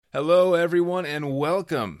Hello, everyone, and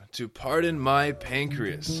welcome to Pardon My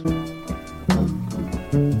Pancreas.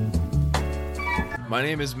 My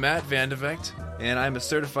name is Matt Vandevecht, and I'm a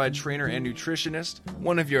certified trainer and nutritionist,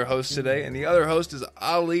 one of your hosts today, and the other host is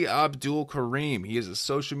Ali Abdul Karim. He is a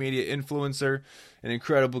social media influencer, an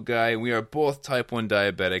incredible guy, and we are both type 1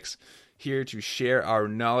 diabetics here to share our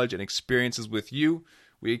knowledge and experiences with you.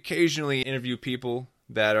 We occasionally interview people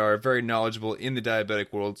that are very knowledgeable in the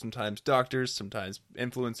diabetic world, sometimes doctors, sometimes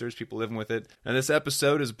influencers, people living with it. And this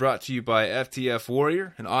episode is brought to you by FTF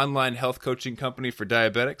Warrior, an online health coaching company for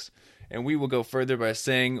diabetics. And we will go further by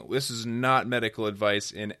saying this is not medical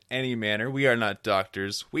advice in any manner. We are not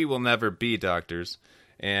doctors. We will never be doctors.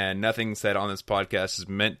 And nothing said on this podcast is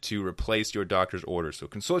meant to replace your doctor's order. So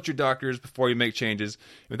consult your doctors before you make changes.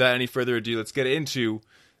 Without any further ado, let's get into...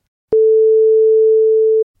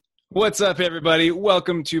 What's up, everybody?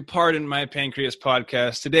 Welcome to Pardon My Pancreas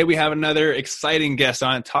podcast. Today we have another exciting guest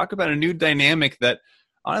on. Talk about a new dynamic that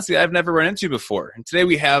honestly I've never run into before. And today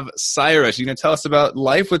we have Saira. She's going to tell us about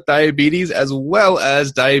life with diabetes as well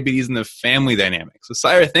as diabetes in the family dynamic. So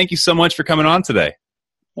Saira, thank you so much for coming on today.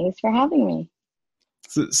 Thanks for having me.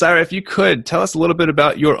 So Saira, if you could, tell us a little bit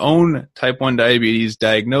about your own type 1 diabetes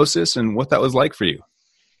diagnosis and what that was like for you.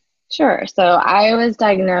 Sure. So I was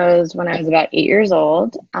diagnosed when I was about 8 years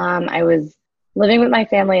old. I was living with my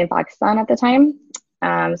family in Pakistan at the time.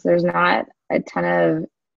 So there's not a ton of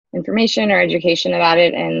information or education about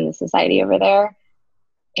it in the society over there.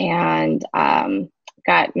 And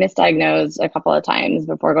got misdiagnosed a couple of times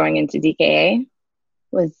before going into DKA.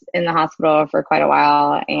 Was in the hospital for quite a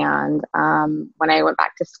while. And when I went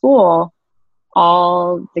back to school,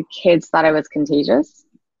 all the kids thought I was contagious.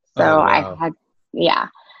 So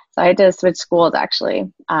I had to switch schools, actually.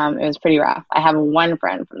 It was pretty rough. I have one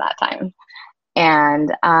friend from that time. And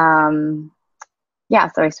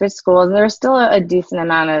so I switched schools. And there was still a decent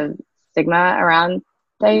amount of stigma around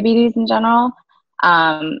diabetes in general.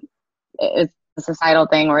 It's a societal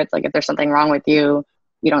thing where it's like if there's something wrong with you,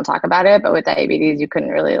 you don't talk about it. But with diabetes, you couldn't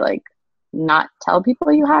really not tell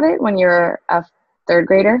people you had it when you're a third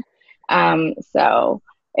grader. So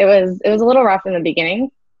it was a little rough in the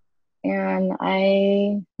beginning. And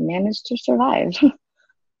I managed to survive.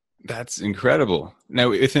 That's incredible. Now,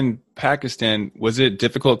 within Pakistan, was it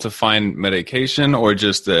difficult to find medication or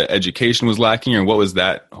just the education was lacking, or what was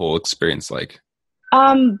that whole experience like?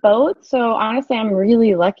 Both. So honestly, I'm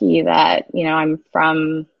really lucky that, I'm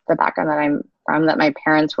from the background that I'm from, that my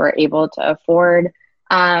parents were able to afford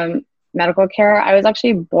medical care. I was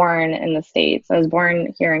actually born in the States. I was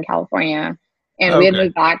born here in California. And we had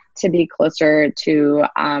moved back to be closer to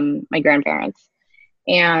my grandparents.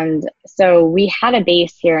 And so we had a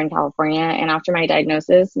base here in California. And after my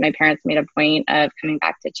diagnosis, my parents made a point of coming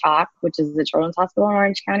back to CHOC, which is the Children's Hospital in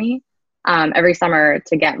Orange County, every summer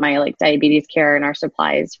to get my diabetes care and our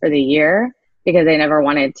supplies for the year, because they never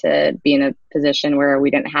wanted to be in a position where we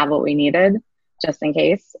didn't have what we needed, just in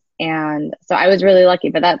case. And so I was really lucky,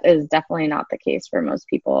 but that is definitely not the case for most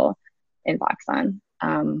people in Pakistan.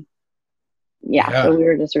 So we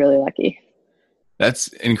were just really lucky. That's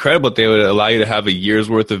incredible that they would allow you to have a year's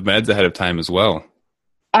worth of meds ahead of time as well.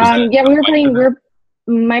 My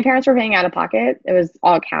parents were paying out of pocket. It was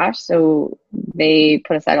all cash. So they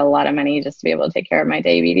put aside a lot of money just to be able to take care of my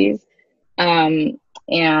diabetes. And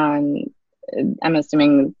I'm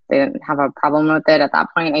assuming they didn't have a problem with it at that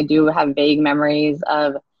point. I do have vague memories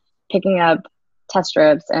of picking up test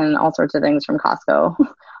strips and all sorts of things from Costco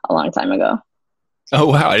a long time ago. Oh,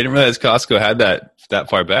 wow. I didn't realize Costco had that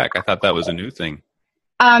far back. I thought that was a new thing.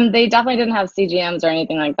 They definitely didn't have CGMs or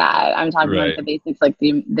anything like that. I'm talking like the basics, like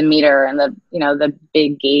the meter and the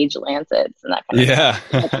big gauge lancets and that kind of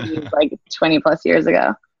stuff. Like 20 plus years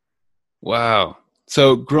ago. Wow.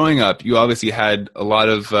 So growing up, you obviously had a lot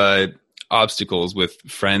of obstacles with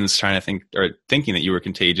friends trying to thinking that you were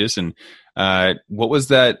contagious. And what was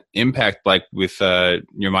that impact like with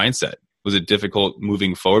your mindset? Was it difficult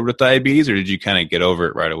moving forward with diabetes, or did you kind of get over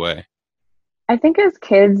it right away? I think as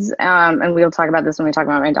kids, and we'll talk about this when we talk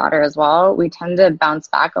about my daughter as well, we tend to bounce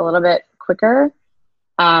back a little bit quicker.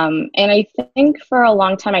 And I think for a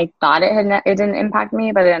long time, I thought it didn't impact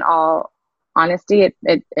me, but in all honesty,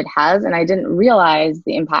 it has. And I didn't realize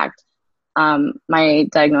the impact my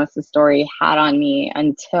diagnosis story had on me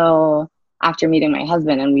until after meeting my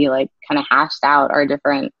husband, and we kind of hashed out our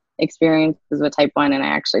different experiences with type 1, and I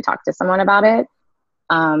actually talked to someone about it.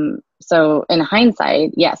 So in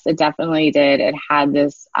hindsight, yes, it definitely did. It had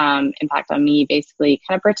this impact on me, basically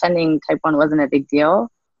kind of pretending type 1 wasn't a big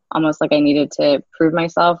deal, almost like I needed to prove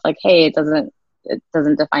myself, hey, it doesn't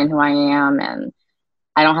define who I am, and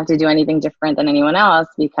I don't have to do anything different than anyone else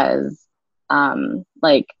because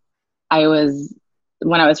I was,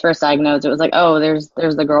 when I was first diagnosed, it was like, oh, there's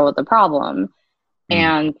the girl with the problem. Mm.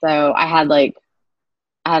 And so I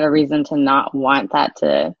had a reason to not want that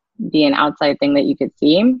to be an outside thing that you could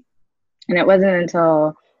see. And it wasn't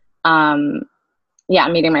until,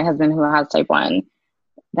 meeting my husband who has type 1,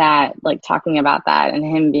 that like talking about that and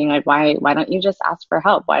him being like, why don't you just ask for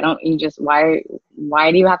help? Why don't you just, why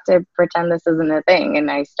do you have to pretend this isn't a thing? And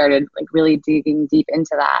I started like really digging deep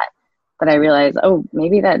into that, but I realized, oh,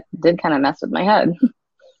 maybe that did kind of mess with my head.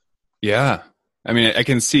 Yeah. I mean, I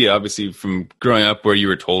can see obviously from growing up where you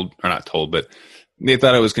were told, or not told, but they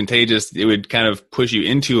thought it was contagious. It would kind of push you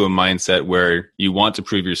into a mindset where you want to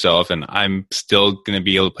prove yourself, and I'm still going to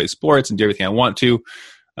be able to play sports and do everything I want to.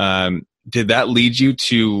 Did that lead you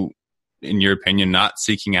to, in your opinion, not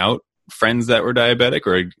seeking out friends that were diabetic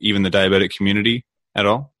or even the diabetic community at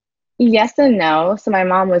all? Yes and no. So my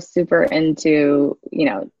mom was super into,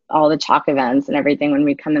 all the chalk events and everything when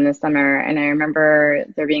we'd come in the summer. And I remember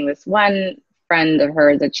there being this one friend of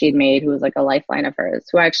hers that she'd made who was like a lifeline of hers,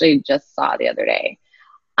 who I actually just saw the other day.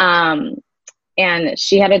 And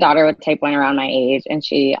she had a daughter with type 1 around my age. And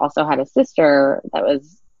she also had a sister that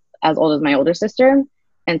was as old as my older sister.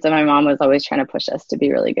 And so my mom was always trying to push us to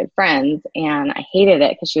be really good friends. And I hated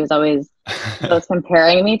it because she was always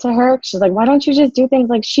comparing me to her. She's like, why don't you just do things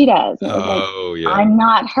like she does? And it was Yeah. I'm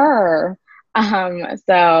not her.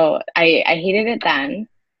 So I hated it then.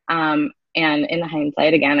 And in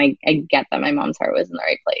hindsight, again, I get that my mom's heart was in the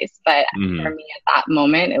right place. But for me at that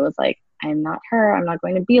moment, it was like, I'm not her. I'm not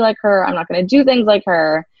going to be like her. I'm not going to do things like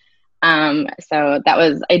her. So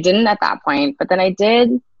I didn't at that point, but then I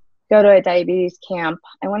did go to a diabetes camp,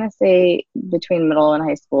 I want to say between middle and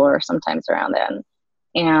high school or sometimes around then.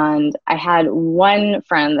 And I had one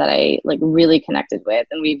friend that I like really connected with,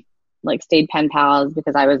 and we like stayed pen pals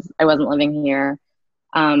because I wasn't living here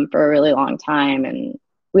for a really long time, and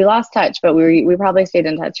we lost touch, but we probably stayed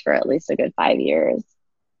in touch for at least a good 5 years.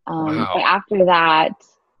 Wow. But after that,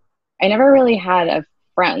 I never really had a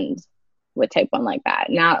friend with type 1 like that.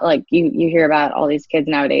 Not like you hear about all these kids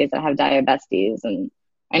nowadays that have diabesties, and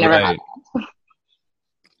I never had that.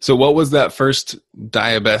 So what was that first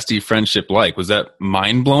diabesity friendship like? Was that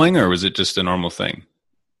mind-blowing or was it just a normal thing?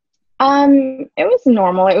 It was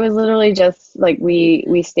normal. It was literally just like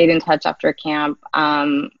we stayed in touch after camp.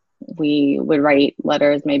 We would write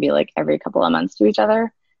letters maybe like every couple of months to each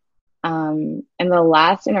other. And the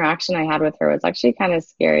last interaction I had with her was actually kind of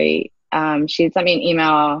scary. She had sent me an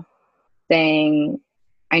email saying,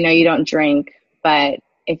 I know you don't drink, but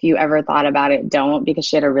if you ever thought about it, don't, because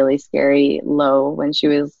she had a really scary low when she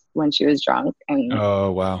was drunk. And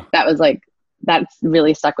oh, wow. That's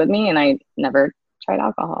really stuck with me. And I never tried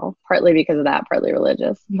alcohol, partly because of that, partly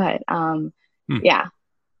religious, but, yeah.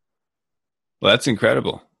 Well, that's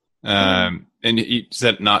incredible. And you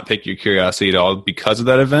said not pick your curiosity at all because of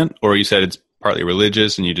that event, or you said it's partly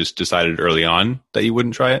religious and you just decided early on that you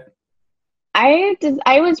wouldn't try it? I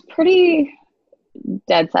was pretty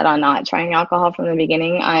dead set on not trying alcohol from the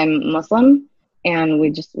beginning. I'm Muslim and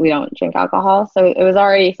we don't drink alcohol. So it was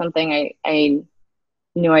already something I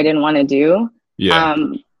knew I didn't want to do. Yeah.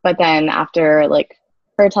 But then after like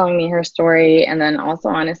her telling me her story, and then also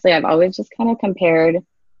honestly, I've always just kind of compared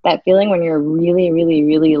that feeling when you're really, really,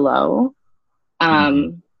 really low,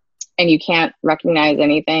 and you can't recognize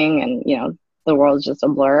anything, and the world's just a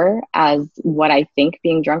blur, as what I think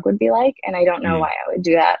being drunk would be like. And I don't know why I would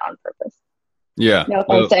do that on purpose. Yeah. No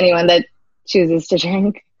offense to anyone that chooses to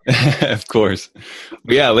drink. Of course.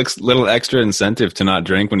 But yeah, it looks a little extra incentive to not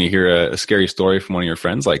drink when you hear a scary story from one of your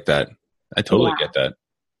friends like that. I totally get that.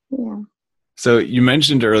 Yeah. So you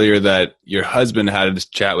mentioned earlier that your husband had this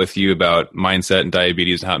chat with you about mindset and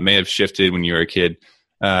diabetes and how it may have shifted when you were a kid.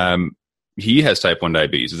 He has type 1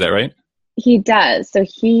 diabetes. Is that right? He does. So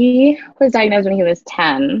he was diagnosed when he was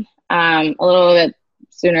 10, a little bit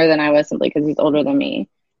sooner than I was, simply because he's older than me.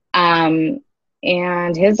 And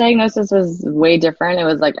his diagnosis was way different. It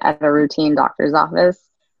was like at a routine doctor's office,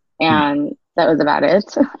 and that was about it.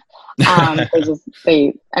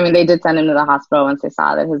 They did send him to the hospital once they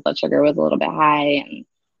saw that his blood sugar was a little bit high,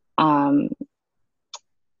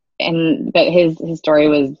 but his story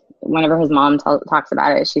was, whenever his mom talks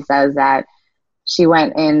about it, she says that she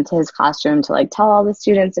went into his classroom to like tell all the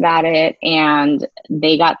students about it, and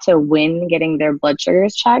they got to win getting their blood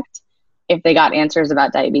sugars checked if they got answers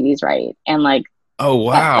about diabetes right. And like, oh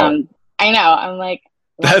wow, I know. I'm like,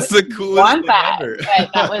 that's the coolest thing ever.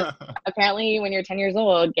 But that was apparently, when you're 10 years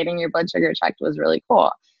old, getting your blood sugar checked was really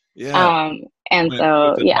cool. Yeah. And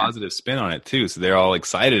so, a positive spin on it too. So they're all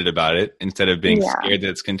excited about it instead of being scared that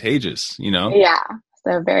it's contagious, Yeah.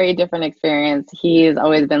 So very different experience. He's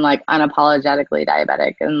always been like unapologetically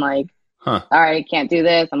diabetic, and like Huh. All right, can't do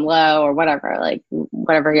this, I'm low, or whatever. Like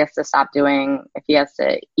whatever he has to stop doing. If he has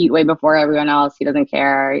to eat way before everyone else, he doesn't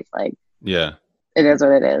care. He's like, Yeah. it is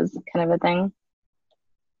what it is, kind of a thing.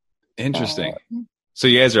 Interesting. So, So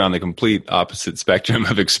you guys are on the complete opposite spectrum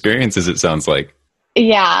of experiences, it sounds like.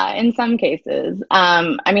 yeah, in some cases.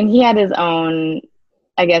 I mean, he had his own,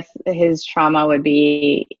 I guess his trauma would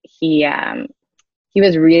be he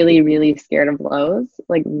was really, really scared of lows,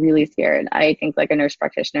 like really scared. I think like a nurse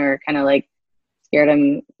practitioner kind of like scared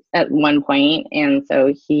him at one point, and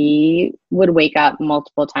so he would wake up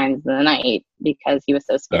multiple times in the night because he was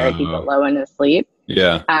so scared he'd go low in his sleep.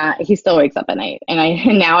 Yeah. He still wakes up at night, and I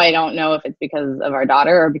now I don't know if it's because of our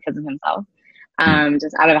daughter or because of himself.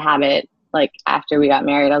 Just out of habit. Like after we got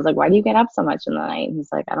married, I was like, "Why do you get up so much in the night?" And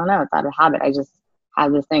he's like, "I don't know. It's out of habit. I just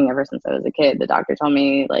had this thing ever since I was a kid. The doctor told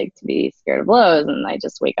me like to be scared of lows, and I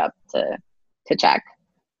just wake up to check."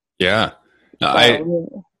 Yeah. No,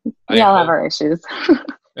 So, we all have our issues.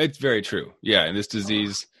 It's very true. Yeah, and this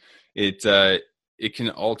disease, it can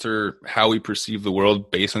alter how we perceive the world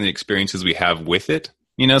based on the experiences we have with it.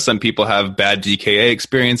 You know, some people have bad DKA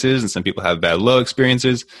experiences, and some people have bad low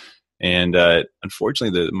experiences. And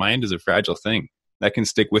unfortunately, the mind is a fragile thing that can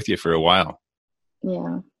stick with you for a while.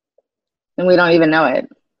 Yeah, and we don't even know it.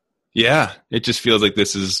 Yeah, it just feels like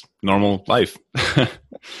this is normal life.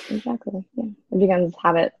 Exactly. Yeah, it becomes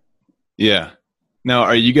habit. Yeah. Now,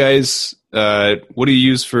 are you guys? What do you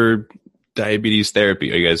use for diabetes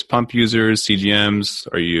therapy? Are you guys pump users,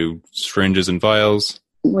 CGMs? Are you syringes and vials?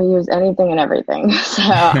 We use anything and everything. So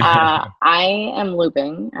I am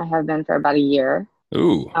looping. I have been for about a year.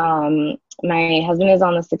 Ooh. My husband is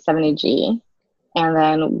on the 670G, and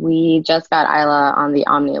then we just got Isla on the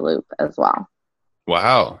Omni Loop as well.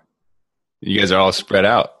 Wow. You guys are all spread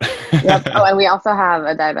out. Yep. Oh, and we also have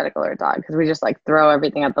a diabetic alert dog because we just like throw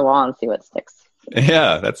everything at the wall and see what sticks.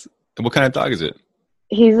 Yeah, what kind of dog is it?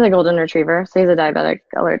 He's a golden retriever, so he's a diabetic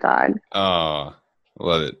alert dog. Oh,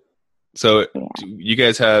 love it. So you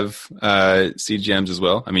guys have CGMs as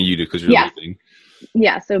well? I mean, you do because you're looping.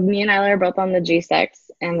 Yeah, so me and Isla are both on the G6,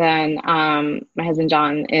 and then my husband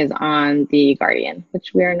John is on the Guardian,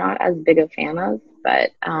 which we are not as big a fan of,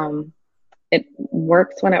 but it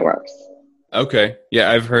works when it works. Okay.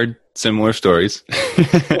 Yeah, I've heard similar stories.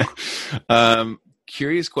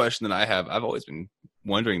 Curious question that I have. I've always been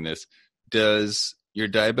wondering this. Does your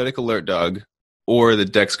diabetic alert dog or the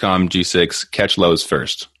Dexcom G6 catch lows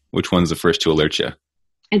first? Which one's the first to alert you?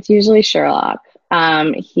 It's usually Sherlock.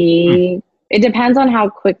 It depends on how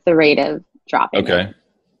quick the rate of dropping. Okay. Is.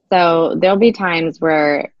 So there'll be times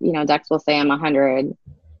where, Dex will say I'm 100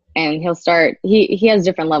 and he'll start, he has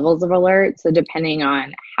different levels of alert. So depending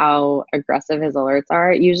on how aggressive his alerts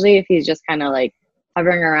are, usually if he's just kind of like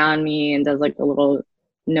hovering around me and does like a little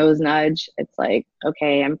nose nudge, it's like,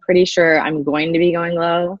 okay, I'm pretty sure I'm going to be going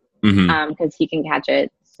low because he can catch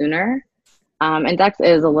it sooner. And Dex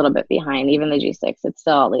is a little bit behind, even the G6. It's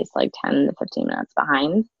still at least like 10 to 15 minutes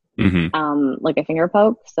behind, like a finger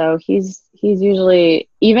poke. So he's usually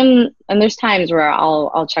even, and there's times where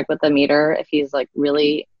I'll check with the meter if he's like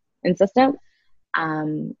really insistent.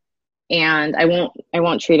 And I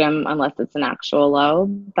won't treat him unless it's an actual low,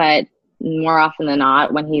 but more often than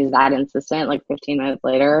not, when he's that insistent, like 15 minutes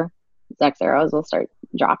later, Dex arrows will start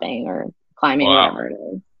dropping or climbing, whatever it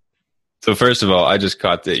is. So first of all, I just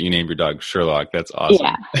caught that you named your dog Sherlock. That's awesome.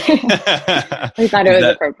 Yeah. We thought it was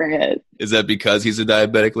appropriate. Is that because he's a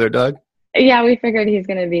diabetic alert dog? Yeah, we figured he's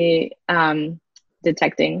going to be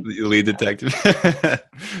detecting. The lead detective.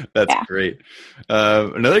 That's great.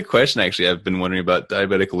 Another question, actually, I've been wondering about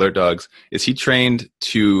diabetic alert dogs. Is he trained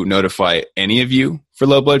to notify any of you for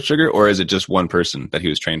low blood sugar, or is it just one person that he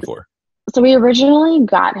was trained for? So we originally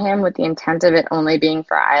got him with the intent of it only being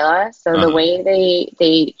for Isla. So the way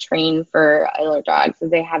they train for alert dogs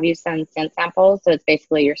is they have you send scent samples. So it's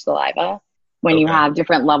basically your saliva when you have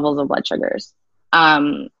different levels of blood sugars.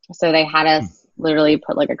 So they had us literally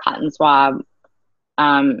put like a cotton swab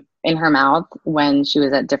in her mouth when she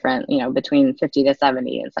was at different, between 50 to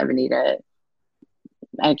 70 and 70 to,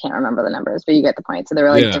 I can't remember the numbers, but you get the point. So there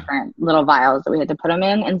were like different little vials that we had to put them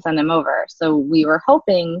in and send them over. So we were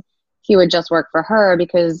hoping he would just work for her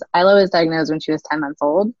because Isla was diagnosed when she was 10 months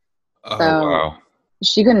old. So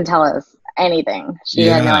she couldn't tell us anything. She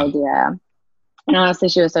had no idea. And honestly,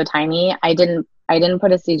 she was so tiny. I didn't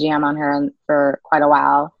put a CGM on her for quite a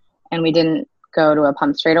while, and we didn't go to a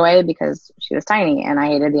pump straight away because she was tiny, and I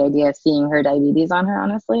hated the idea of seeing her diabetes on her,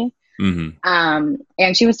 honestly.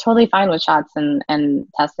 And she was totally fine with shots and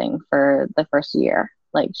testing for the first year.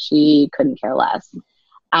 Like she couldn't care less.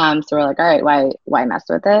 So we're like, all right, why mess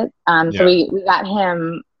with it? So we got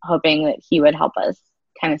him hoping that he would help us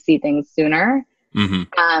kind of see things sooner.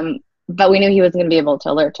 Mm-hmm. But we knew he wasn't going to be able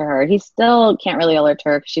to alert to her. He still can't really alert to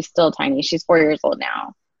her because she's still tiny. She's 4 years old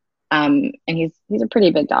now. And he's a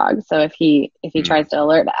pretty big dog. So if he tries to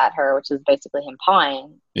alert at her, which is basically him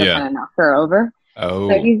pawing, he'll kind of knock her over. Oh.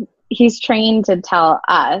 So he's trained to tell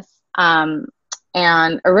us.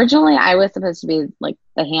 And originally I was supposed to be like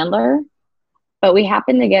the handler, but we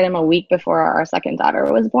happened to get him a week before our second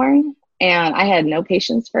daughter was born. And I had no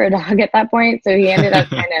patience for a dog at that point. So he ended up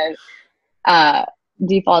kind of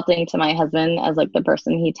defaulting to my husband as like the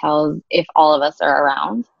person he tells if all of us are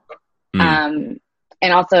around. And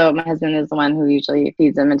also my husband is the one who usually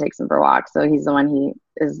feeds him and takes him for walks. So he's the one he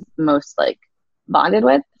is most like bonded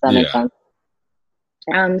with. Does that make sense?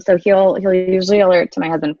 So he'll usually alert to my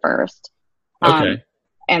husband first. Okay.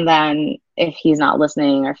 And then if he's not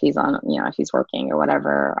listening or if he's on, if he's working or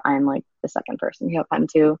whatever, I'm like the second person he'll come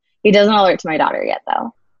to. He doesn't alert to my daughter yet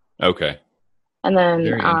though. Okay. And then,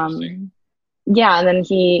 and then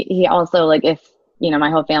he also like, if, my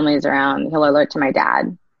whole family is around, he'll alert to my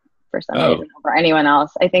dad for some reason over anyone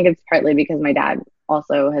else. I think it's partly because my dad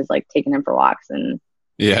also has like taken him for walks and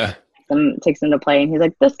takes him to play. And he's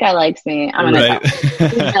like, this guy likes me. I'm going to he's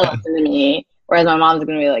going to listen to me. Whereas my mom's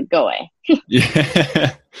going to be like, go away.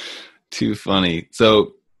 Yeah. Too funny.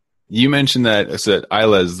 So you mentioned that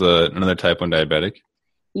Isla is another type 1 diabetic.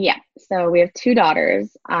 Yeah. So we have 2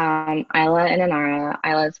 daughters, Isla and Inara.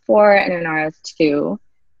 Isla is 4 and Inara is 2.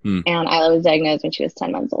 And Isla was diagnosed when she was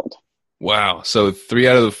 10 months old. Wow. So 3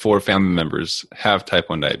 out of the 4 family members have type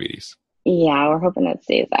 1 diabetes. Yeah, we're hoping it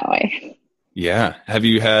stays that way. Yeah. Have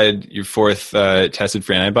you had your 4th tested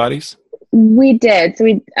for antibodies? We did. So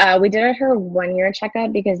we did her 1-year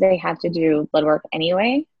checkup because they have to do blood work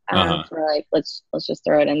anyway. So we're like, let's just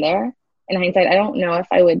throw it in there. In hindsight, I don't know if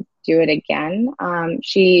I would do it again.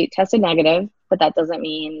 She tested negative, but that doesn't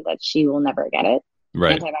mean that she will never get it.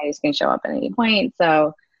 Right. Antibodies can show up at any point.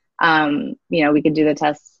 So, we could do the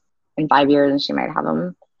tests in 5 years and she might have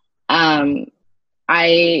them.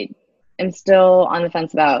 I am still on the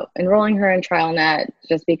fence about enrolling her in TrialNet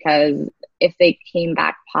just because if they came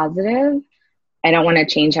back positive, I don't want to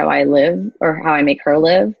change how I live or how I make her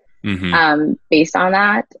live based on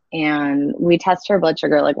that. And we test her blood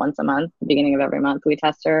sugar like once a month, the beginning of every month. We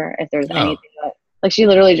test her if there's anything that, like, she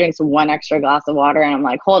literally drinks 1 extra glass of water and I'm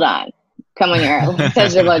like, hold on, come on here, let's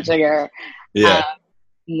test your blood sugar.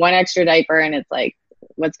 1 extra diaper and it's like,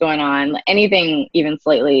 what's going on? Anything even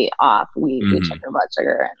slightly off, we check her blood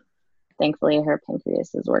sugar, and thankfully her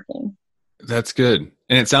pancreas is working. That's good.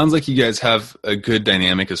 And it sounds like you guys have a good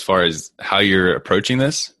dynamic as far as how you're approaching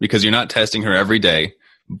this, because you're not testing her every day,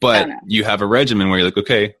 but you have a regimen where you're like,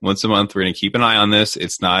 okay, once a month, we're going to keep an eye on this.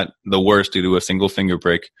 It's not the worst due to a single finger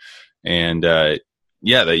prick. And that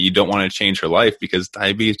you don't want to change her life, because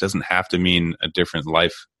diabetes doesn't have to mean a different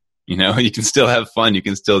life. You can still have fun. You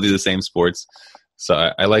can still do the same sports.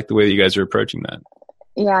 So I like the way that you guys are approaching that.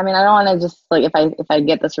 Yeah, I mean, I don't want to just, like, if I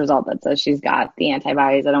get this result that says she's got the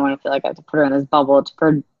antibodies, I don't want to feel like I have to put her in this bubble to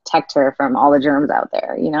protect her from all the germs out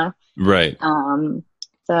there, Right.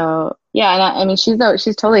 So, yeah, and I mean, she's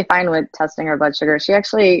totally fine with testing her blood sugar. She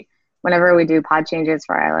actually, whenever we do pod changes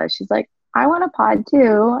for Isla, she's like, I want a pod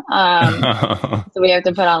too. So we have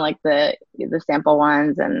to put on, like, the sample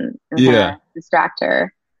ones and kind of distract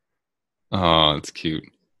her. Oh, it's cute.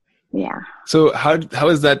 Yeah. So how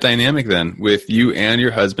is that dynamic then, with you and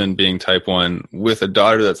your husband being type 1, with a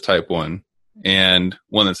daughter that's type 1 and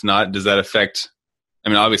one that's not? Does that affect, I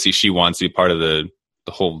mean, obviously she wants to be part of the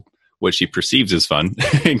whole, what she perceives as fun,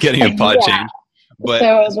 getting a pod change. But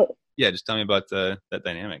just tell me about that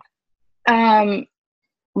dynamic.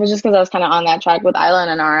 Well, just because I was kind of on that track with Isla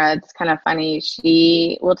and Inara, it's kind of funny.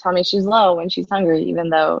 She will tell me she's low when she's hungry, even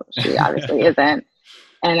though she obviously isn't.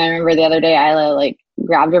 And I remember the other day, Isla, like,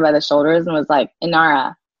 grabbed her by the shoulders and was like,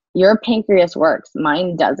 Inara, your pancreas works.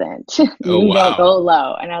 Mine doesn't. You don't go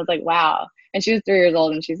low. And I was like, wow. And she was 3 years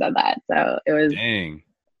old and she said that. So it was, dang.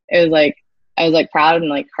 It was like, I was like proud and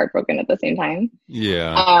like heartbroken at the same time.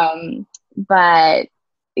 Yeah. But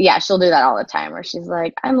yeah, she'll do that all the time where she's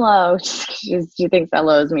like, I'm low. She thinks that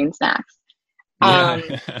lows mean snacks.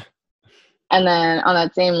 And then on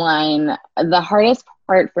that same line, the hardest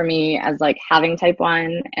part for me as like having type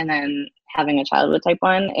 1 and then having a child with type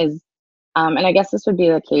 1 is, and I guess this would be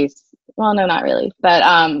the case. Well, no, not really. But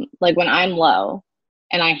like when I'm low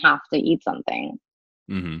and I have to eat something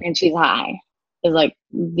and she's high is like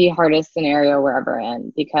the hardest scenario we're ever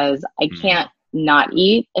in, because I can't not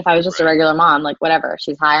eat. If I was just a regular mom, like whatever,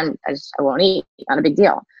 she's high, I won't eat. Not a big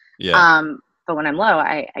deal. Yeah. But when I'm low,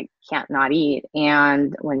 I can't not eat.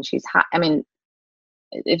 And when she's high, I mean,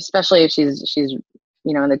 especially if she's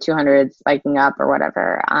in the 200s, spiking up or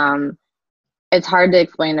whatever. It's hard to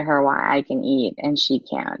explain to her why I can eat and she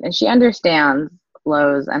can't. And she understands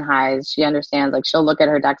lows and highs. She understands, like, she'll look at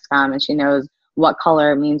her Dexcom and she knows what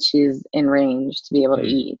color means she's in range to be able to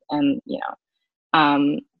eat. And,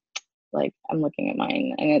 like, I'm looking at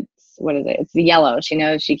mine and what is it? It's the yellow. She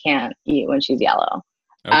knows she can't eat when she's yellow.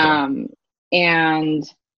 Okay. And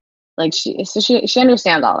like, she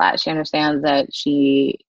understands all that. She understands that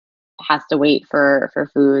she has to wait for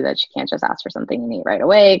food, that she can't just ask for something and eat right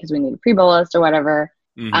away because we need a pre-bolus or whatever.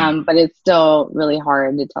 But it's still really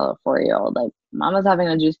hard to tell a 4-year-old, like, mama's having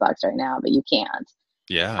a juice box right now, but you can't.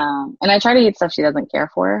 Yeah. And I try to eat stuff she doesn't care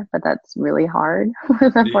for, but that's really hard.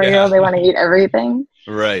 With a 4-year-old, they want to eat everything.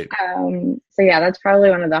 Right. So yeah, that's probably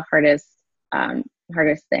one of the hardest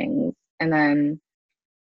things. And then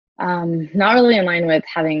not really in line with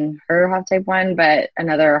having her have type 1, but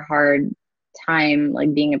another hard time,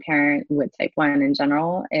 like being a parent with type 1 in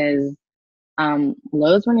general, is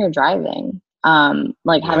lows when you're driving.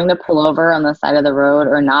 Like having to pull over on the side of the road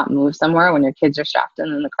or not move somewhere when your kids are strapped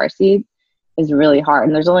in the car seat is really hard.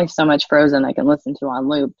 And there's only so much Frozen I can listen to on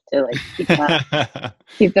loop to like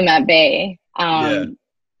keep them at bay. And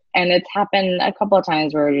it's happened a couple of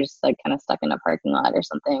times where we're just like kind of stuck in a parking lot or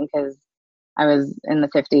something because I was in the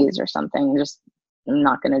 50s or something. Just I'm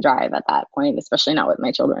not going to drive at that point, especially not with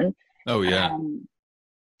my children. Oh yeah.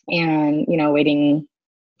 And waiting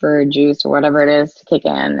for juice or whatever it is to kick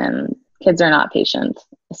in, and kids are not patient,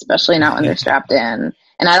 especially not when they're strapped in.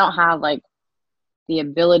 And I don't have like the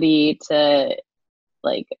ability to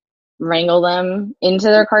like wrangle them into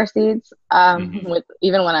their car seats. With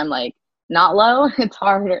even when I'm like not low, it's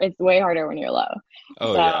harder. It's way harder when you're low.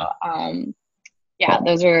 Oh yeah.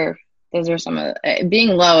 Those are some of being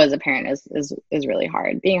low as a parent is really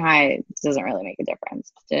hard. Being high doesn't really make a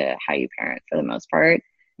difference to how you parent for the most part.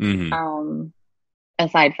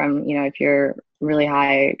 Aside from, if you're really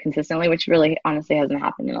high consistently, which really honestly hasn't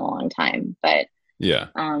happened in a long time, but yeah.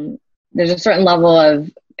 There's a certain level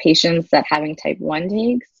of patience that having type 1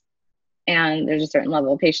 takes. And there's a certain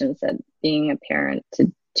level of patience that being a parent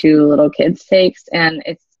to 2 little kids takes. And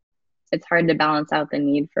it's hard to balance out the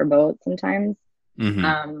need for both sometimes.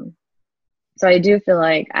 So I do feel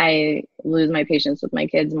like I lose my patience with my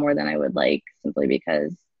kids more than I would like, simply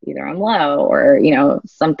because either I'm low or,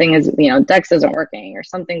 something is, Dex isn't working or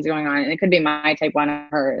something's going on. And it could be my type 1 or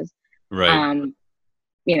hers. Right.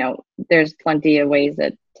 There's plenty of ways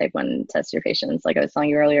that type 1 tests your patience. Like I was telling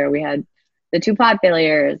you earlier, we had the 2 pod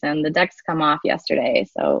failures and the Dex come off yesterday.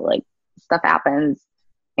 So like stuff happens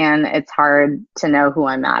and it's hard to know who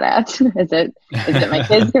I'm mad at. Is it my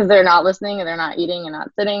kids because they're not listening and they're not eating and not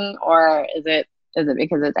sitting, or is it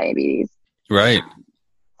because of diabetes? Right.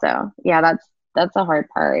 So yeah, that's the hard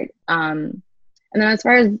part. And then as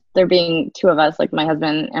far as there being 2 of us, like my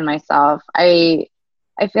husband and myself, I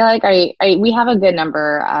feel like we have a good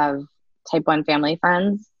number of type 1 family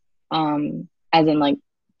friends, as in like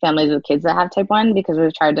families with kids that have type 1, because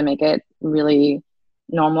we've tried to make it really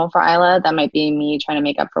normal for Isla. That might be me trying to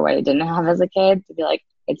make up for what I didn't have as a kid, to be like,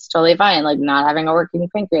 it's totally fine. Like not having a working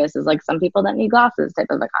pancreas is like some people that need glasses type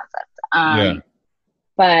of a concept.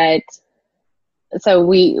 But so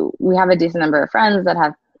we have a decent number of friends that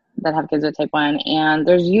have kids with type 1, and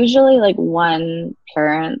there's usually like one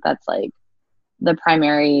parent that's like the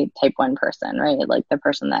primary type 1 person, right? Like the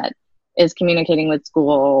person that is communicating with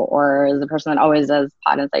school, or is the person that always does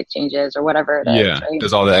pod and site changes or whatever it is. Right?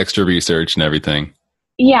 Does all the extra research and everything.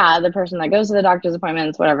 Yeah, the person that goes to the doctor's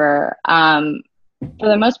appointments, whatever. For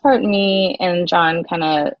the most part, me and John kind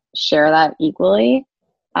of share that equally.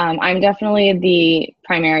 I'm definitely the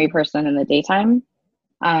primary person in the daytime.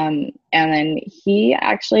 And then he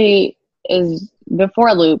actually is,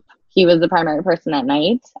 before Loop, he was the primary person at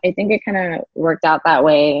night. I think it kind of worked out that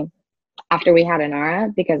way after we had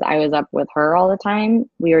Inara, because I was up with her all the time.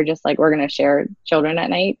 We were just like, we're going to share children at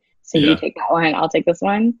night. So you take that one, I'll take this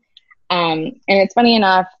one. And it's funny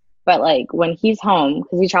enough, but like when he's home,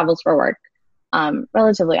 because he travels for work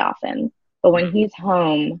relatively often, but when he's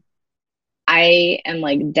home, I am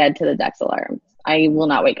like dead to the Dex alarms. I will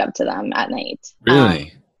not wake up to them at night.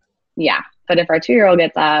 Really? Yeah. But if our 2-year-old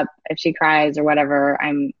gets up, if she cries or whatever,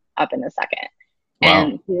 I'm up in a second.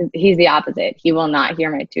 Wow. And he's the opposite. He will not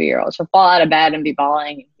hear my 2-year-old. She'll fall out of bed and be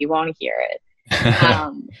bawling. He won't hear it.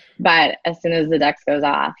 But as soon as the Dex goes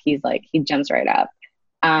off, he's like, he jumps right up.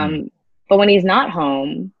 But when he's not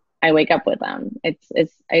home, I wake up with him.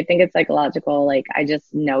 I think it's psychological. Like I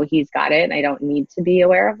just know he's got it and I don't need to be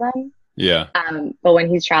aware of them. Yeah. But when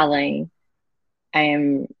he's traveling,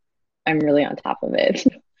 I'm really on top of it.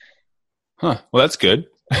 Huh. Well, that's good.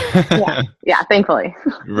 Yeah, thankfully.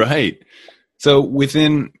 Right. So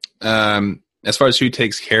within, as far as who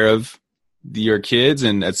takes care of your kids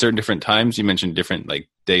and at certain different times, you mentioned different like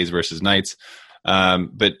days versus nights.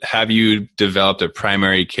 But have you developed a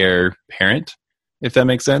primary care parent, if that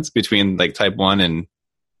makes sense, between like type 1 and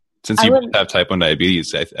since you both have type 1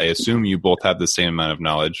 diabetes, I assume you both have the same amount of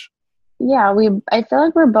knowledge. Yeah, I feel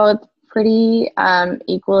like we're both pretty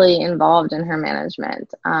equally involved in her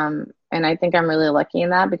management. And I think I'm really lucky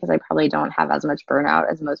in that because I probably don't have as much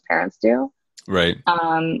burnout as most parents do. Right.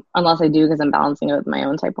 Unless I do because I'm balancing it with my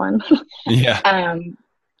own type 1. Yeah.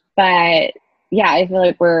 But yeah, I feel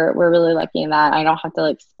like we're really lucky in that I don't have to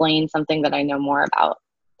like explain something that I know more about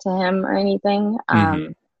to him or anything.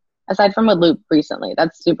 Aside from with Luke recently,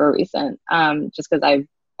 that's super recent. Just because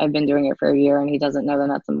I've been doing it for a year and he doesn't know the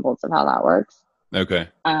nuts and bolts of how that works. Okay.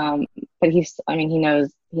 But he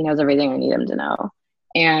knows everything I need him to know.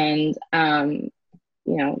 And,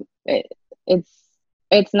 you know,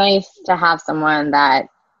 it's nice to have someone that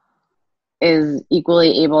is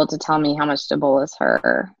equally able to tell me how much to bolus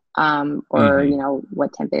her, or, you know,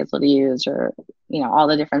 what temp basal to use or, you know, all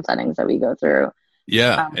the different settings that we go through.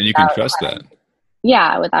 Yeah. And you can trust that.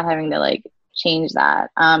 Yeah. Without having to like change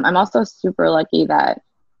that. I'm also super lucky that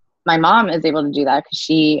my mom is able to do that because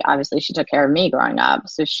she took care of me growing up.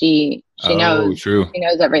 So she knows, true. She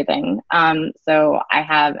knows everything. So I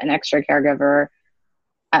have an extra caregiver.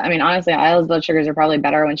 I mean, honestly, Isla's blood sugars are probably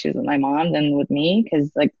better when she was with my mom than with me.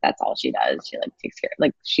 Cause like, that's all she does. She like takes care,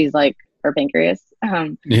 like she's like her pancreas.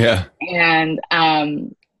 Yeah. And,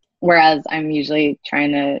 whereas I'm usually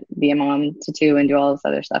trying to be a mom to 2 and do all this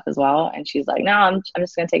other stuff as well. And she's like, no, I'm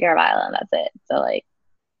just going to take care of Isla and that's it. So like,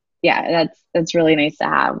 yeah, that's really nice to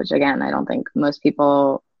have, which again, I don't think most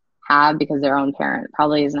people have because their own parent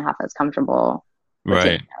probably isn't half as comfortable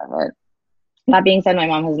taking care of it. That being said, my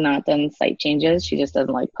mom has not done site changes. She just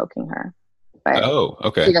doesn't like poking her. But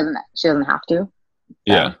okay. She doesn't have to. So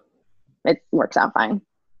yeah. It works out fine.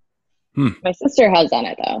 My sister has done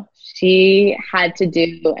it though. She had to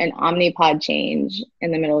do an Omnipod change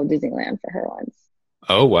in the middle of Disneyland for her once.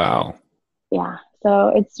 Oh wow. Yeah.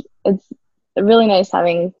 So it's really nice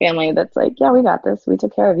having family that's like, yeah, we got this. We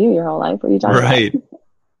took care of you your whole life. What are you talking about?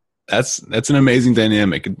 That's an amazing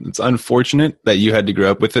dynamic. It's unfortunate that you had to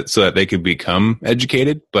grow up with it so that they could become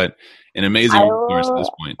educated, but an amazing resource at this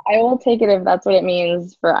point. I will take it if that's what it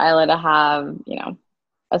means for Isla to have, you know,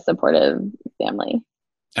 a supportive family.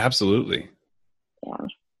 Absolutely. Yeah.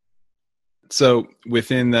 So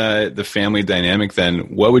within the family dynamic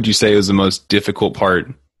then, what would you say is the most difficult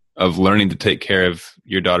part of learning to take care of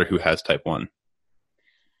your daughter who has type 1?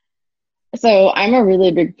 So I'm a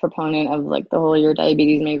really big proponent of like the whole your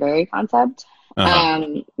diabetes may vary concept. Me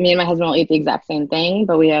and my husband will eat the exact same thing,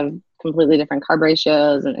 but we have completely different carb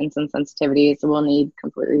ratios and insulin sensitivity. So we'll need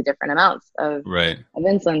completely different amounts of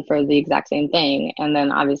insulin for the exact same thing. And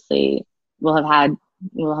then obviously we'll have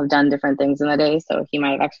done different things in the day. So he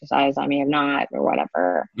might have exercised, I may have not, or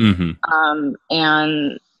whatever.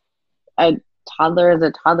 And a toddler is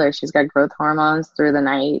a toddler. She's got growth hormones through the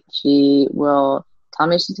night. She will tell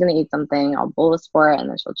me she's going to eat something. I'll bolus for it, and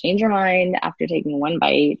then she'll change her mind after taking one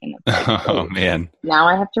bite. And it's like, oh man! Now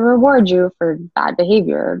I have to reward you for bad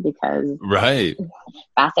behavior because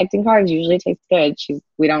fast acting carbs usually taste good.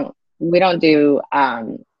 We don't do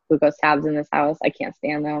glucose tabs in this house. I can't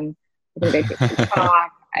stand them. I think they taste like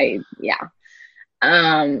cock.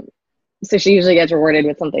 So she usually gets rewarded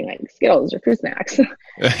with something like Skittles or fruit snacks.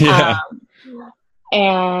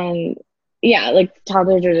 And yeah, like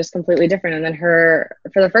toddlers are just completely different. And then for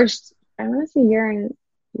the first, I want to say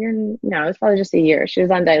it was probably just a year. She was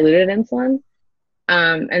on diluted insulin.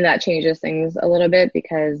 And that changes things a little bit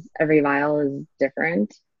because every vial is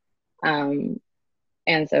different. And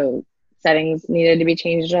so settings needed to be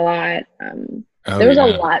changed a lot. There was a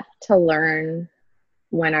lot to learn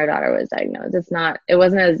when our daughter was diagnosed.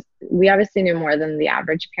 We obviously knew more than the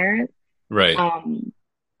average parent. Right.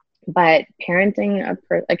 But parenting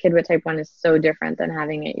a kid with type 1 is so different than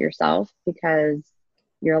having it yourself because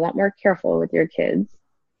you're a lot more careful with your kids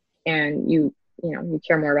and you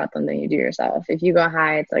care more about them than you do yourself. If you go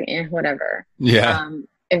high, it's like, whatever. Yeah.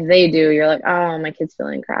 If they do, you're like, oh, my kid's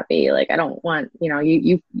feeling crappy. Like, I don't want,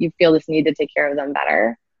 you feel this need to take care of them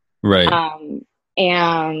better. Right.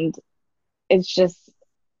 And it's just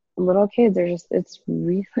little kids are it's it's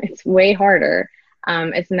way harder.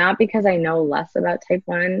 It's not because I know less about type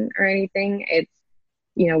 1 or anything. It's,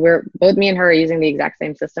 we're both, me and her are using the exact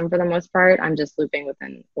same system for the most part. I'm just looping with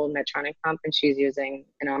an old Medtronic pump and she's using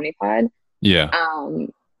an Omnipod. Yeah.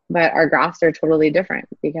 But our graphs are totally different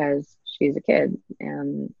because she's a kid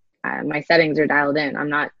and my settings are dialed in. I'm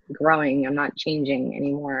not growing. I'm not changing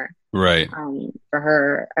anymore. Right. For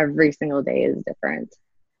her, every single day is different.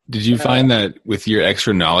 Did you So find that with your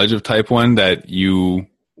extra knowledge of type 1 that you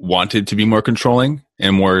wanted to be more controlling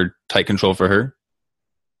and more tight control for her?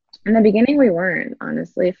 in the beginning, we weren't,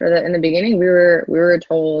 honestly. In the beginning, we were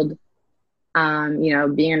told,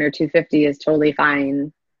 being under 250 is totally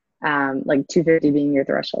fine. Like 250 being your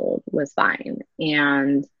threshold was fine.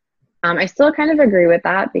 And I still kind of agree with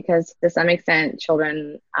that because to some extent,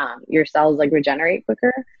 children, your cells like regenerate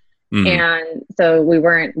quicker. Hmm. And so we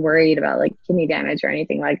weren't worried about like kidney damage or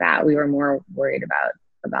anything like that. We were more worried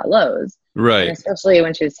about lows. And Right. especially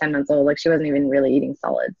when she was 10 months old, like she wasn't even really eating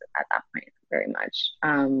solids at that point very much.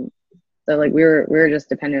 So like we were just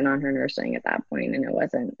dependent on her nursing at that point, and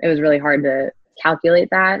it was really hard to calculate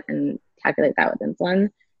that with insulin.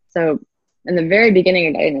 So in the very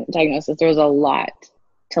beginning of diagnosis, there was a lot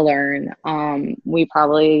to learn. We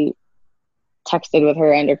probably texted with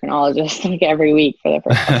her endocrinologist like every week for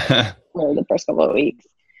the first couple of weeks.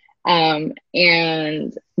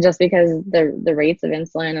 And just because the rates of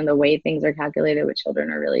insulin and the way things are calculated with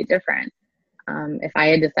children are really different. If I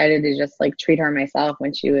had decided to just like treat her myself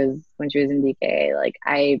when she was in DKA, like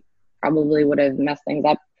I probably would have messed things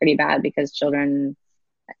up pretty bad because children,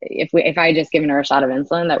 if I had just given her a shot of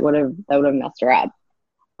insulin, that would have messed her up.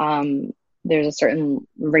 There's a certain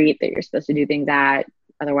rate that you're supposed to do things at.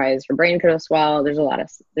 Otherwise, her brain could have swelled. There's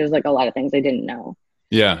like a lot of things I didn't know.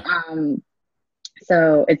 Yeah.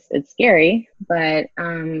 So it's scary, but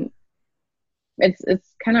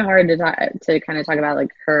it's kind of hard to kind of talk about like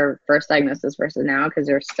her first diagnosis versus now because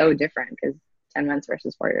they're so different. Because 10 months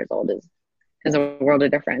versus 4 years old is a world of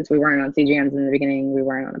difference. We weren't on CGMs in the beginning. We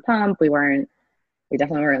weren't on a pump. We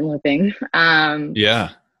definitely weren't looping. Yeah.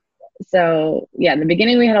 So yeah, in the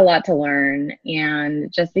beginning we had a lot to learn,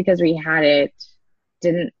 and just because we had it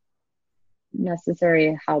didn't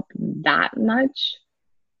necessarily help that much.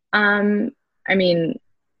 I mean,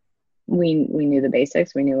 we knew the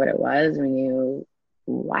basics. We knew what it was. We knew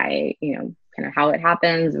why, kind of how it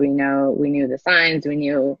happens. We knew the signs. We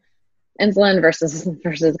knew insulin versus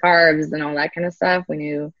carbs and all that kind of stuff. We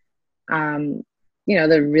knew,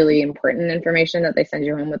 the really important information that they send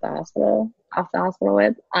you home with off the hospital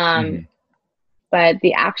with. Mhm. But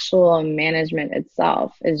the actual management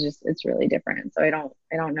itself it's really different. So I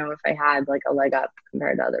don't know if I had like a leg up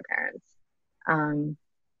compared to other parents.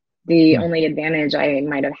 The only advantage I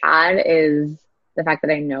might have had is the fact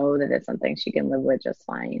that I know that it's something she can live with just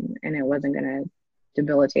fine, and it wasn't going to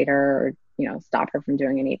debilitate her or, stop her from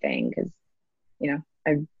doing anything because,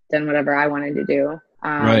 I've done whatever I wanted to do.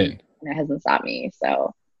 Right. And it hasn't stopped me.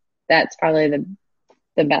 So that's probably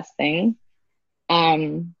the best thing.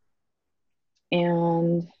 And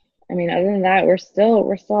I mean, other than that, we're still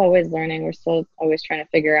always learning. We're still always trying to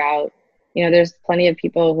figure out, there's plenty of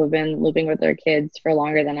people who've been looping with their kids for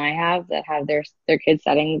longer than I have that have their kids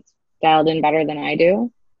settings dialed in better than I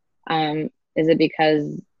do. Is it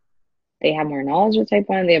because they have more knowledge of type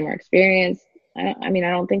 1? They have more experience? I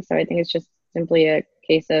don't think so. I think it's just simply a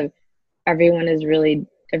case of everyone's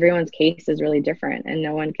case is really different, and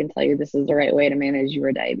no one can tell you this is the right way to manage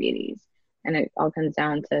your diabetes. And it all comes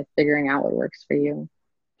down to figuring out what works for you.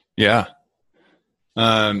 Yeah.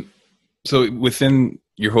 So within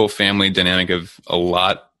your whole family dynamic of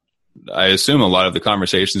I assume a lot of the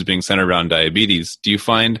conversations being centered around diabetes, do you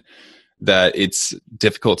find that it's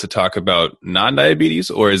difficult to talk about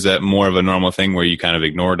non-diabetes, or is that more of a normal thing where you kind of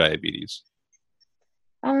ignore diabetes?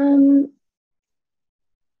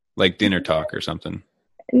 Like dinner talk or something?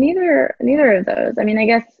 Neither of those. I mean, I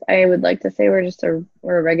guess I would like to say we're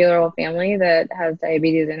a regular old family that has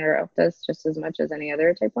diabetes interrupt us just as much as any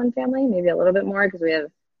other type 1 family, maybe a little bit more because we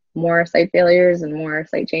have more site failures and more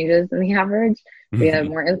site changes than the average. We have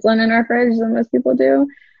more insulin in our fridge than most people do.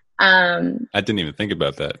 I didn't even think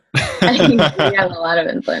about that. I think we have a lot of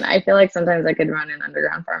insulin. I feel like sometimes I could run an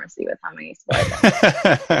underground pharmacy with how many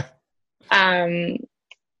supplies.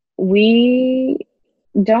 We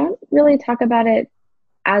don't really talk about it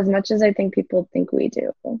as much as I think people think we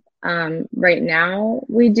do. Right now,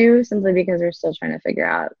 we do simply because we're still trying to figure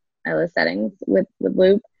out ILO settings with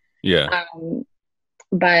Loop. Yeah.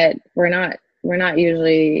 But we're not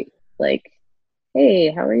usually like,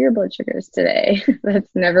 hey, how are your blood sugars today? That's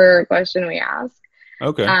never a question we ask.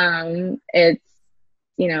 Okay. It's,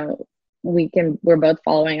 we're both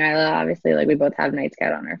following Isla, obviously, like we both have Night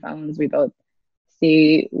Scout on our phones. We both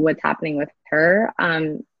see what's happening with her.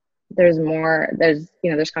 There's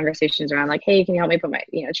conversations around like, hey, can you help me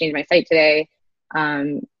change my site today?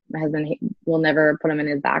 My husband will never put him in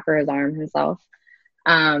his back or his arm himself.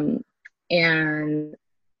 And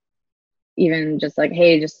even just like,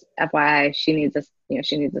 hey, just FYI, she needs a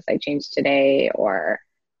site change today, or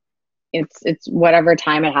it's whatever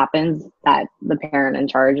time it happens that the parent in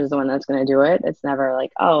charge is the one that's going to do it. It's never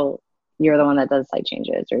like, oh, you're the one that does site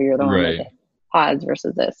changes, or you're the one that does pods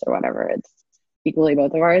versus this or whatever. It's equally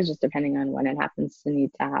both of ours, just depending on when it happens to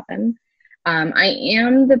need to happen. I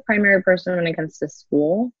am the primary person when it comes to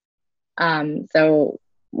school. So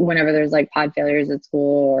whenever there's like pod failures at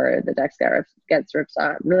school or the desk gets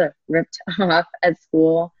ripped off at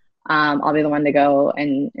school, I'll be the one to go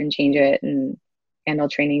and change it and handle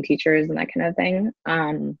training teachers and that kind of thing.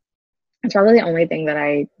 It's probably the only thing that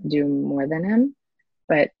I do more than him,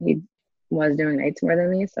 but he was doing nights more than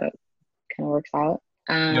me, so it kind of works out.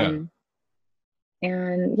 And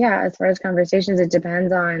yeah, as far as conversations, it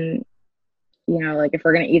depends on, you know, like if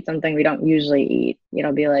we're going to eat something we don't usually eat,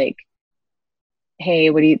 it'll be like, hey,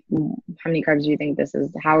 how many carbs do you think this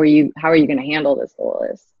is? How are you going to handle this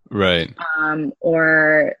bolus? Right.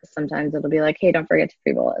 Or sometimes it'll be like, hey, don't forget to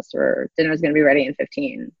pre-bolus, or dinner's going to be ready in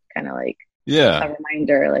 15. Kind of like a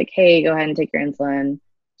reminder, like, hey, go ahead and take your insulin.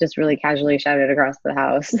 Just really casually shout it across the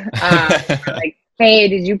house. Like, hey,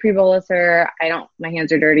 did you pre-bolus her? My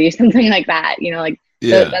hands are dirty, something like that. You know, like,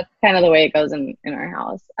 so that's kind of the way it goes in our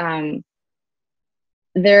house.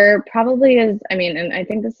 There probably is, I mean, and I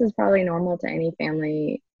think this is probably normal to any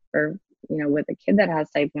family or, you know, with a kid that has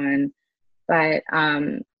type 1, but,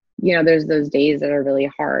 you know, there's those days that are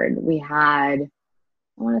really hard. I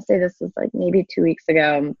want to say this was like maybe 2 weeks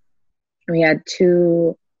ago, we had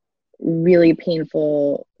 2 really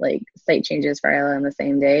painful like site changes for Isla on the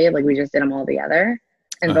same day. Like we just did them all together,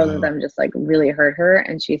 and both of them just like really hurt her,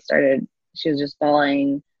 and she was just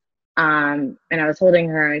bawling. And I was holding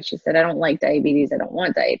her, and she said, I don't like diabetes. I don't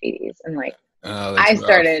want diabetes. And like, I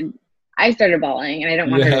started bawling, and I didn't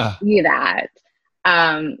want her to see that.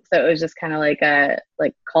 So it was just kind of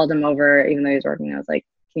like called him over, even though he was working. I was like,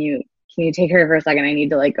 can you take her for a second? I need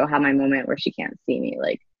to like go have my moment where she can't see me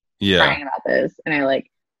like crying about this. And I like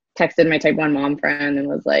texted my type 1 mom friend and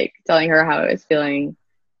was like telling her how I was feeling.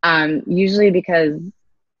 Usually because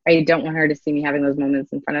I don't want her to see me having those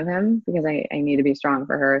moments in front of him, because I need to be strong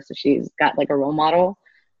for her. So she's got like a role model.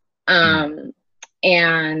 And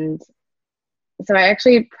so I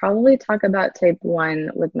actually probably talk about type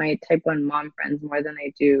 1 with my type 1 mom friends more than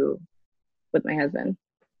I do with my husband.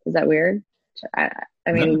 Is that weird? I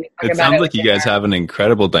mean, it sounds like you guys have an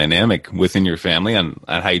incredible dynamic within your family on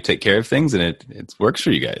how you take care of things, and it works for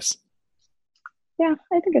you guys. Yeah,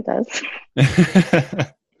 I think it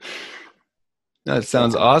does. That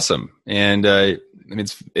sounds awesome. And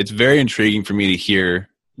it's very intriguing for me to hear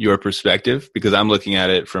your perspective, because I'm looking at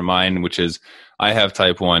it from mine, which is I have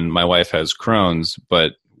type 1, my wife has Crohn's,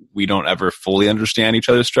 but we don't ever fully understand each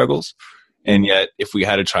other's struggles. And yet, if we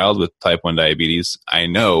had a child with type 1 diabetes, I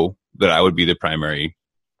know that I would be the primary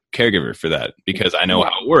caregiver for that, because I know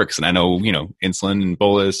how it works, and I know, you know, insulin and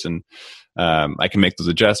bolus, and I can make those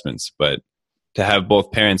adjustments. But to have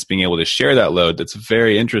both parents being able to share that load, that's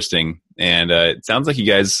very interesting. And it sounds like you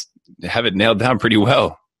guys have it nailed down pretty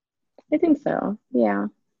well. I think so. Yeah.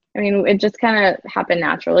 I mean, it just kind of happened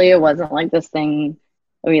naturally. It wasn't like this thing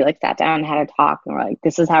that we like sat down and had a talk and we're like,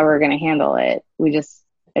 this is how we're going to handle it.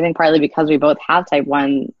 I think partly because we both have type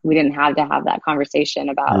 1, we didn't have to have that conversation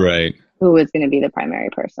about who was going to be the primary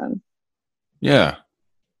person. Yeah.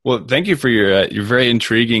 Well, thank you for your very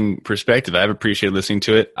intriguing perspective. I've appreciated listening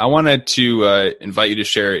to it. I wanted to invite you to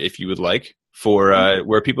share, if you would like, for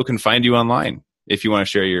where people can find you online. If you want to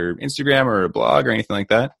share your Instagram or a blog or anything like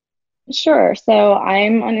that. Sure. So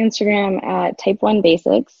I'm on Instagram at Type 1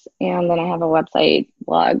 Basics, and then I have a website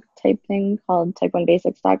blog type thing called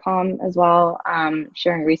type1basics.com as well,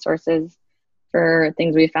 sharing resources for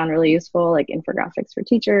things we found really useful, like infographics for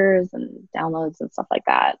teachers and downloads and stuff like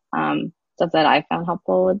that. Stuff that I found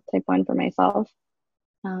helpful with type 1 for myself.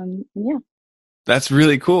 Yeah. That's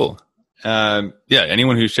really cool.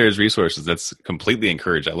 Anyone who shares resources, that's completely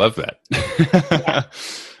encouraged. I love that. Yeah.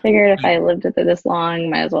 Figured if I lived with it this long,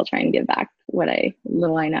 might as well try and give back what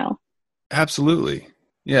little I know. Absolutely.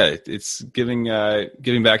 Yeah. It's giving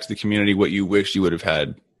back to the community what you wish you would have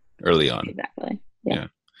had early on. Exactly. Yeah.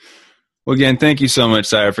 Well, again, thank you so much,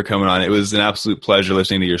 Saira, for coming on. It was an absolute pleasure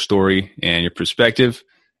listening to your story and your perspective.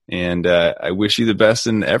 And I wish you the best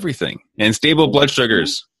in everything, and stable blood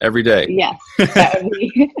sugars every day. Yes, that would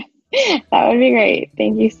be great.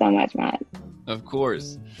 Thank you so much, Matt. Of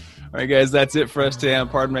course. All right, guys, that's it for us today on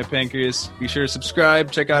Pardon My Pancreas. Be sure to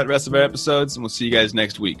subscribe, check out the rest of our episodes, and we'll see you guys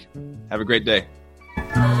next week. Have a great day.